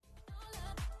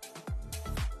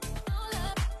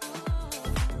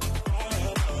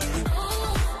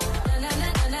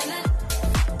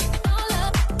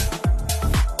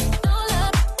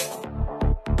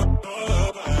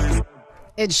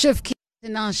It's Shiv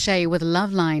Shay with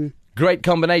Loveline. Great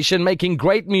combination, making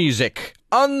great music.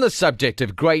 On the subject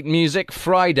of great music,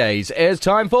 Fridays is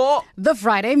time for The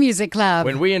Friday Music Club.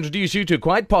 when we introduce you to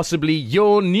quite possibly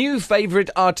your new favorite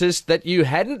artist that you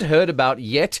hadn't heard about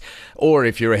yet, or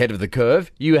if you're ahead of the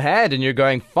curve, you had and you're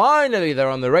going, finally they're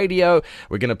on the radio.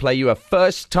 We're going to play you a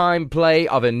first-time play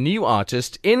of a new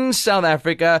artist in South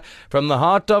Africa from the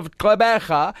heart of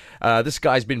Gqeberha. This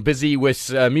guy's been busy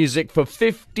with music for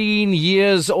 15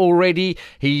 years already.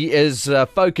 He is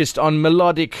focused on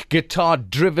melodic,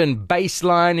 guitar-driven, bass-line-infused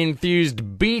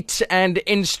beat and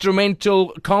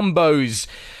instrumental combos.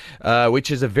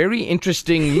 Which is a very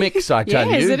interesting mix, I tell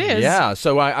you. Yes, it is. Yeah,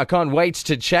 so I can't wait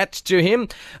to chat to him.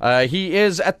 He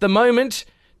is, at the moment,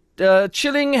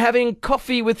 chilling, having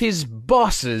coffee with his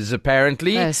bosses,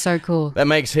 apparently. That is so cool. That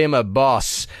makes him a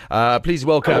boss. Please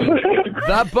welcome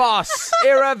the boss,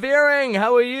 Iravering.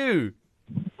 How are you?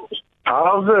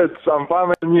 How's it? I'm fine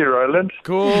with you, Roland.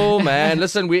 Cool, man.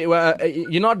 Listen,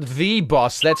 you're not the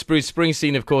boss. That's Bruce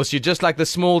Springsteen, of course. You're just like the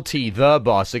small T, the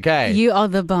boss, okay? You are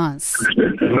the boss.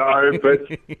 No, but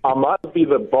I might be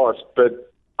the boss,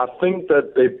 but I think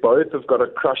that they both have got a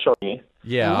crush on me,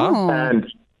 Yeah. Oh.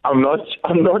 and I'm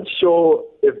not sure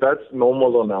if that's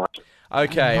normal or not.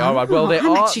 Okay, all right. Well, there I'm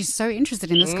are... actually so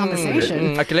interested in this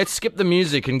conversation. Okay, let's skip the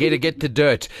music and get to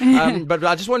dirt. But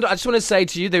I just want to say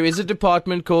to you, there is a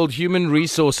department called Human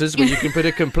Resources where you can put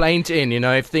a complaint in,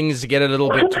 if things get a little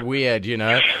bit weird,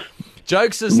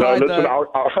 Jokes No, aside, listen, though.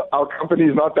 our company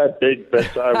is not that big,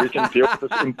 but we can deal with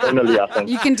this internally, I think.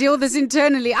 You can deal with this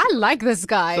internally. I like this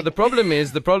guy. So the problem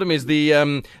is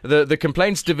the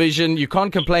complaints division. You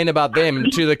can't complain about them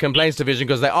to the complaints division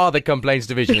because they are the complaints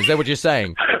division. Is that what you're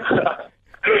saying?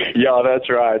 Yeah, that's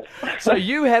right. So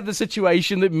you have the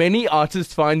situation that many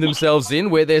artists find themselves in,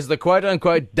 where there's the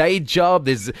quote-unquote day job,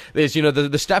 there's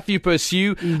the stuff you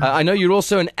pursue. I know you're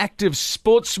also an active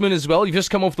sportsman as well. You've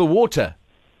just come off the water.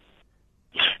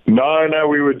 No,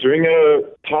 we were doing a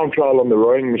time trial on the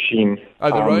rowing machine. Oh,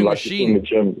 the rowing like machine. in the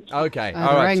gym. Okay, the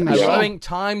all right. rowing A machine. rowing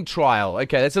time trial.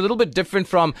 Okay, that's a little bit different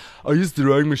from I used the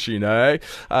rowing machine, eh?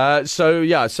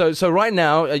 So right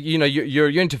now, you're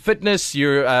into fitness.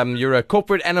 You're a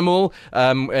corporate animal.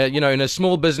 In a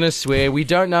small business where we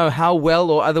don't know how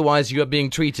well or otherwise you are being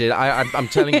treated. I'm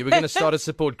telling you, we're going to start a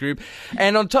support group.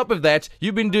 And on top of that,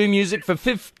 you've been doing music for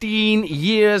 15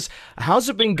 years. How's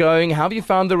it been going? How have you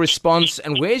found the response?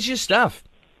 And where's your stuff?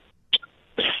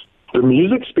 The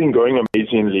music's been going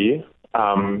amazingly.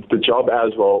 The job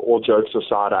as well, all jokes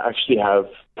aside, I actually have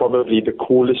probably the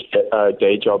coolest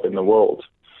day job in the world.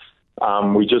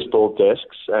 We just build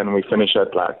desks and we finish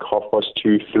at like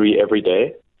 2:30, 3 every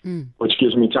day, which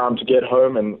gives me time to get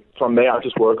home. And from there, I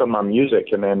just work on my music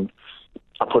and then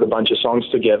I put a bunch of songs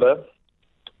together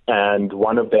and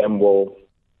one of them will,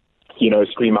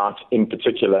 scream out in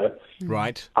particular.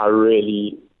 Right. I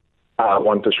really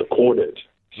want this recorded.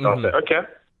 So I said, okay.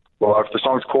 Well, if the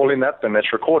song's calling that, then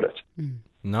let's record it.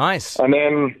 Nice. And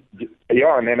then,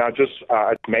 I just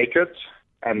make it.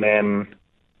 And then,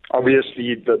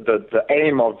 obviously, the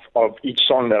aim of each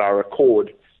song that I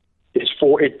record is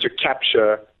for it to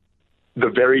capture the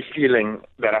very feeling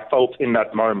that I felt in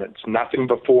that moment. Nothing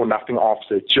before, nothing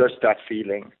after, just that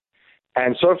feeling.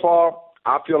 And so far,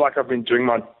 I feel like I've been doing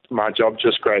my job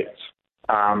just great.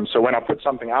 So when I put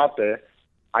something out there,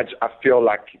 I feel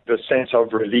like the sense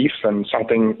of relief and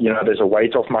something, there's a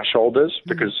weight off my shoulders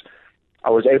because I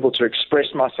was able to express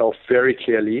myself very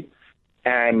clearly.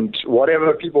 And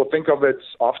whatever people think of it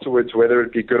afterwards, whether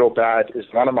it be good or bad, is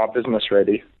none of my business,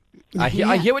 really. I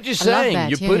hear what you're I love saying.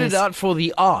 that, You put it yes. out for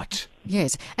the art.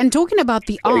 Yes. And talking about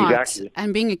the art Exactly.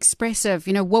 and being expressive,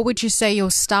 what would you say your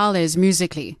style is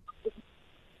musically?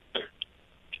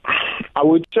 I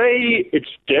would say it's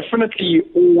definitely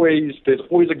there's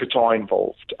always a guitar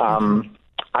involved.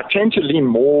 I tend to lean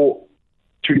more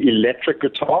to electric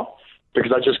guitar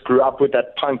because I just grew up with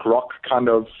that punk rock kind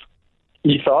of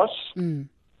ethos.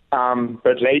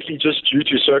 But lately, just due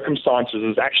to circumstances,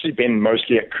 it's actually been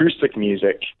mostly acoustic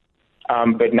music.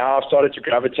 But now I've started to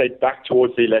gravitate back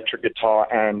towards the electric guitar,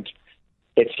 and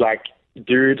it's like,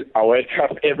 dude, I wake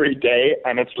up every day,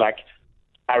 and it's like,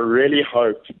 I really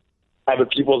hope other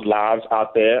people's lives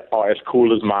out there are as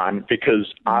cool as mine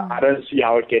because I don't see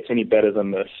how it gets any better than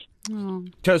this.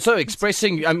 So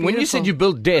expressing, when you said you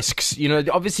build desks,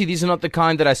 obviously these are not the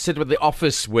kind that I sit with the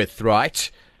office with,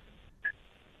 right?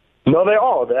 No, they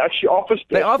are. They're actually office desks.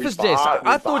 They're office desks.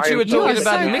 I thought you were talking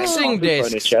about mixing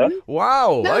desks.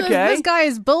 Wow, No, okay. this guy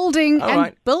is building and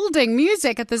right. building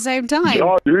music at the same time.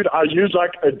 Yeah, dude, I use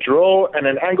like a drill and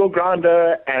an angle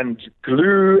grinder and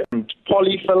glue and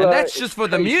polyfiller. And that's just for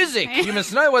the music. You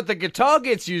must know what the guitar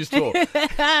gets used for.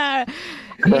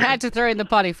 You had to throw in the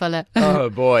potty filler.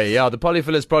 Oh, boy. Yeah, the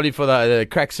polyfill is probably for the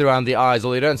cracks around the eyes.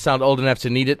 Although you don't sound old enough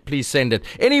to need it, please send it.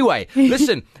 Anyway,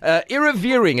 listen.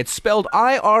 Iravering. It's spelled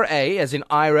I-R-A, as in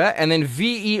Ira, and then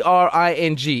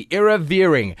V-E-R-I-N-G.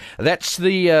 Iravering. That's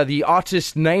the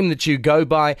artist name that you go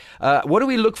by. What do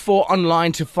we look for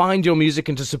online to find your music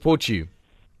and to support you?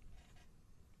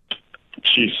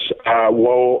 Jeez.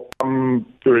 Well, I'm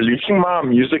releasing my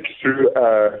music through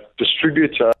a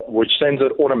distributor, which sends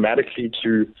it automatically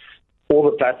to all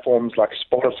the platforms like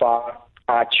Spotify,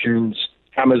 iTunes,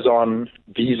 Amazon,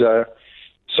 Visa.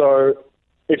 So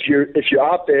if you're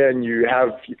out there and you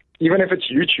have, even if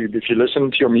it's YouTube, if you listen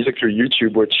to your music through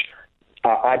YouTube, which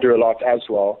I do a lot as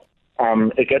well,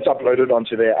 it gets uploaded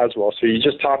onto there as well. So you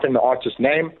just type in the artist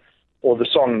name or the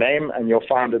song name, and you'll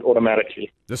find it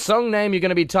automatically. The song name you're going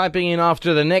to be typing in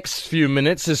after the next few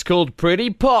minutes is called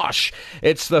Pretty Posh.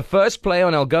 It's the first play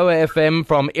on Algoa FM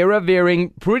from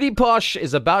Iravering. Pretty Posh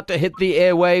is about to hit the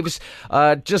airwaves.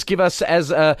 Just give us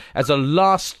as a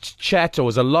last chat or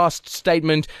as a last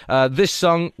statement, this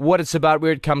song, what it's about,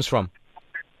 where it comes from.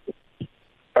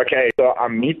 Okay, so I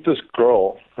meet this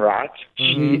girl, right?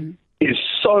 She is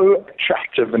so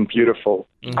attractive and beautiful.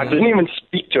 I didn't even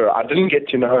speak to her. I didn't get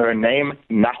to know her name,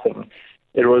 nothing.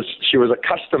 She was a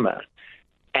customer.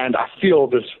 And I feel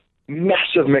this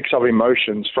massive mix of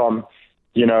emotions from,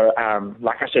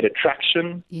 like I said,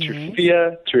 attraction to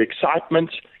fear to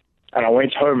excitement. And I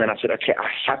went home and I said, okay,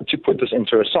 I have to put this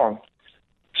into a song.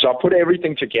 So I put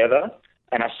everything together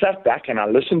and I sat back and I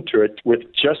listened to it with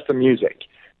just the music.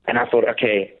 And I thought,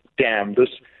 okay, damn, this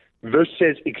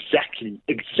says exactly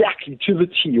to the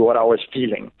T what I was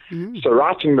feeling. So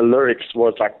writing the lyrics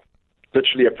was like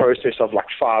literally a process of like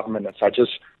 5 minutes. I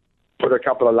just put a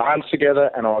couple of lines together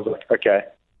and I was like, okay,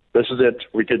 this is it.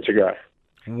 We're good to go.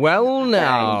 Well,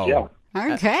 now. And, yeah.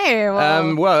 Okay,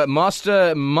 well. Well,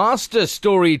 master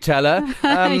storyteller.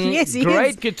 Yes, he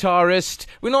great is. guitarist.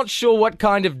 We're not sure what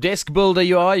kind of desk builder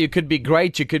you are. You could be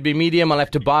great. You could be medium. I'll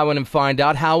have to buy one and find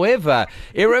out. However,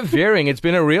 Iravering, it's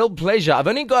been a real pleasure. I've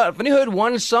only heard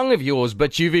one song of yours,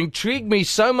 but you've intrigued me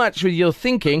so much with your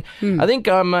thinking. I think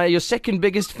I'm your second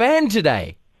biggest fan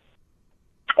today.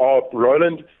 Oh,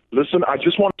 Roland, listen, I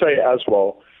just want to say as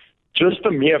well, just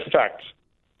the mere fact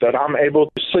that I'm able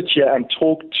to sit here and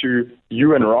talk to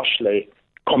you and Roch-Lè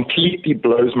completely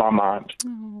blows my mind.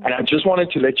 And I just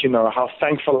wanted to let you know how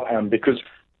thankful I am, because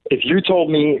if you told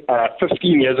me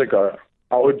 15 years ago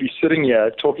I would be sitting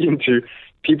here talking to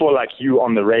people like you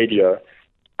on the radio,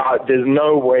 there's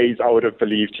no ways I would have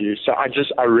believed you. So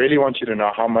I really want you to know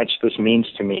how much this means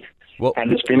to me. Well,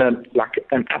 and it's been an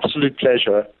absolute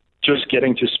pleasure just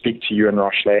getting to speak to you and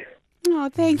Roch-Lè. Oh,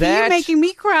 thank you. You're making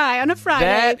me cry on a Friday.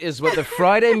 That is what the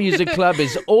Friday Music Club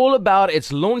is all about.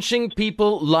 It's launching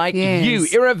people like you.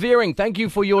 Iravering, thank you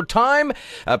for your time.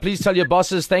 Please tell your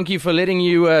bosses thank you for letting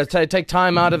you take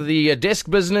time out of the desk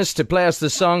business to play us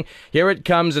the song. Here it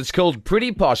comes. It's called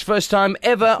Pretty Posh. First time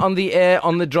ever on the air,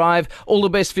 on the drive. All the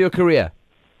best for your career.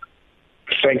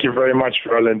 Thank you very much,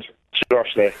 Roland.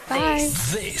 Roch-Lè. Bye.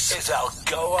 This is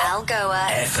Algoa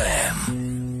FM.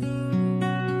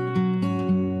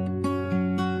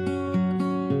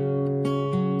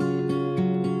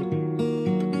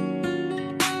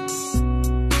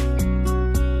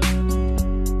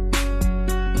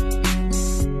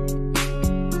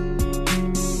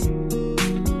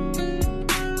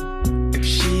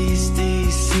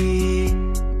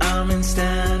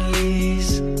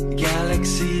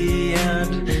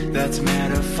 That's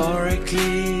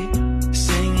metaphorically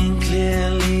singing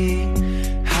clearly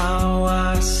how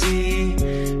I see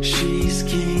she's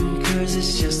king, 'cause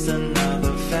it's just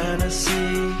another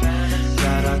fantasy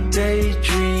that I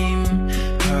daydream.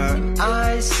 Her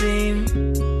eyes seem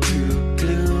too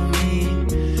gloomy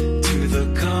to the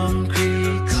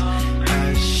concrete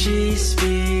as she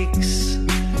speaks.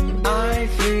 I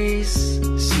freeze,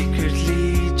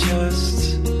 secretly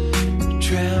just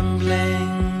trembling.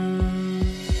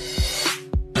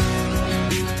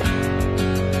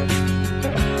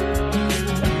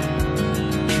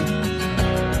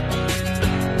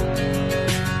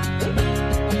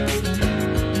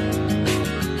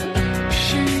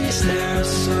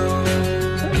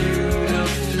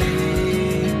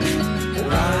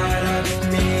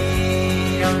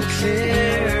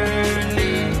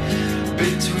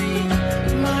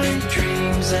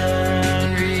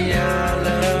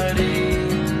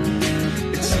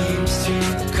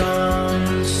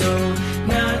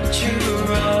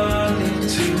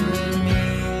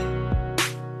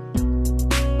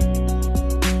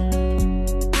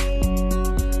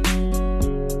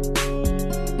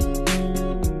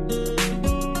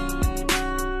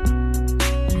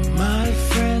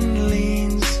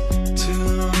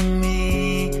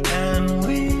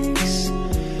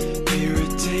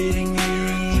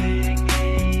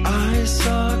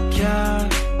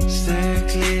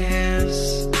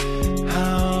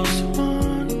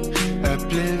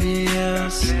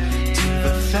 us to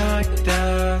the fact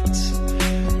that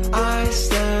I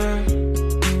stare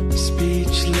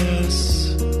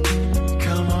speechless.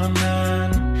 Come on,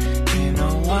 man, in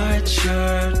a white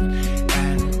shirt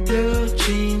and blue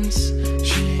jeans.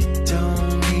 She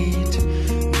don't need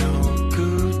no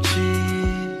Gucci.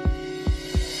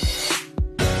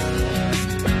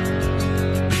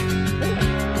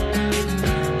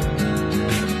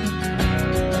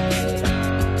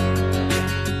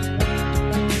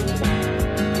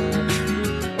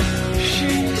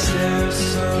 She's there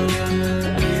so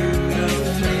beautifully,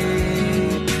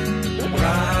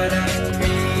 right at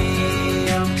me.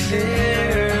 I'm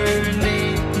clearly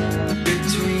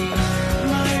between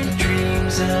my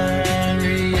dreams and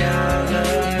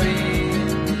reality.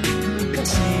 It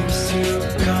seems to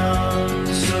come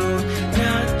so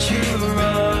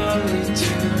naturally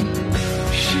too.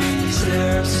 She's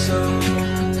there so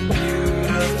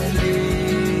beautifully,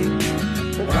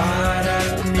 right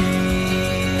at me.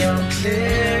 I'm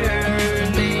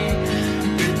clearly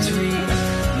between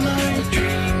my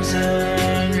dreams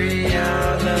and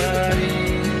reality.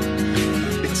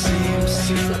 It seems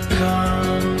to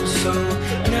come so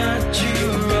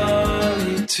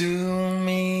naturally to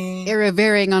me.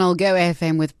 Iravering on I'll Go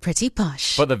FM with Pretty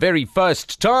Posh. For the very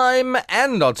first time,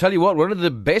 and I'll tell you what, one of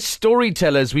the best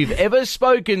storytellers we've ever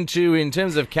spoken to in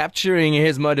terms of capturing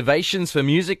his motivations for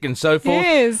music and so forth.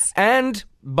 Yes. And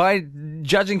by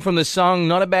judging from the song,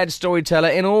 not a bad storyteller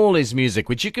in all his music,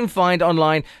 which you can find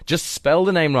online. Just spell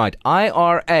the name right.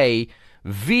 Iravering,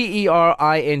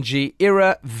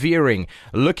 Iravering.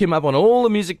 Look him up on all the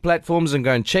music platforms and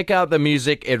go and check out the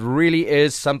music. It really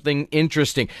is something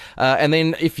interesting. And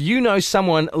then if you know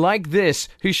someone like this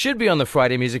who should be on the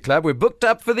Friday Music Club, we're booked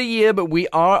up for the year, but we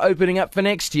are opening up for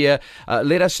next year.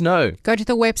 Let us know. Go to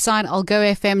the website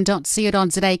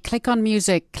allgofm.co.za, click on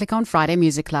music, click on Friday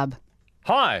Music Club.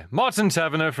 Hi, Martin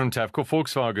Taverner from Tavco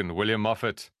Volkswagen, William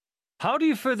Moffat. How do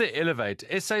you further elevate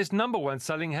SA's #1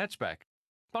 selling hatchback?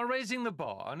 By raising the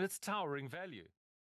bar on its towering value.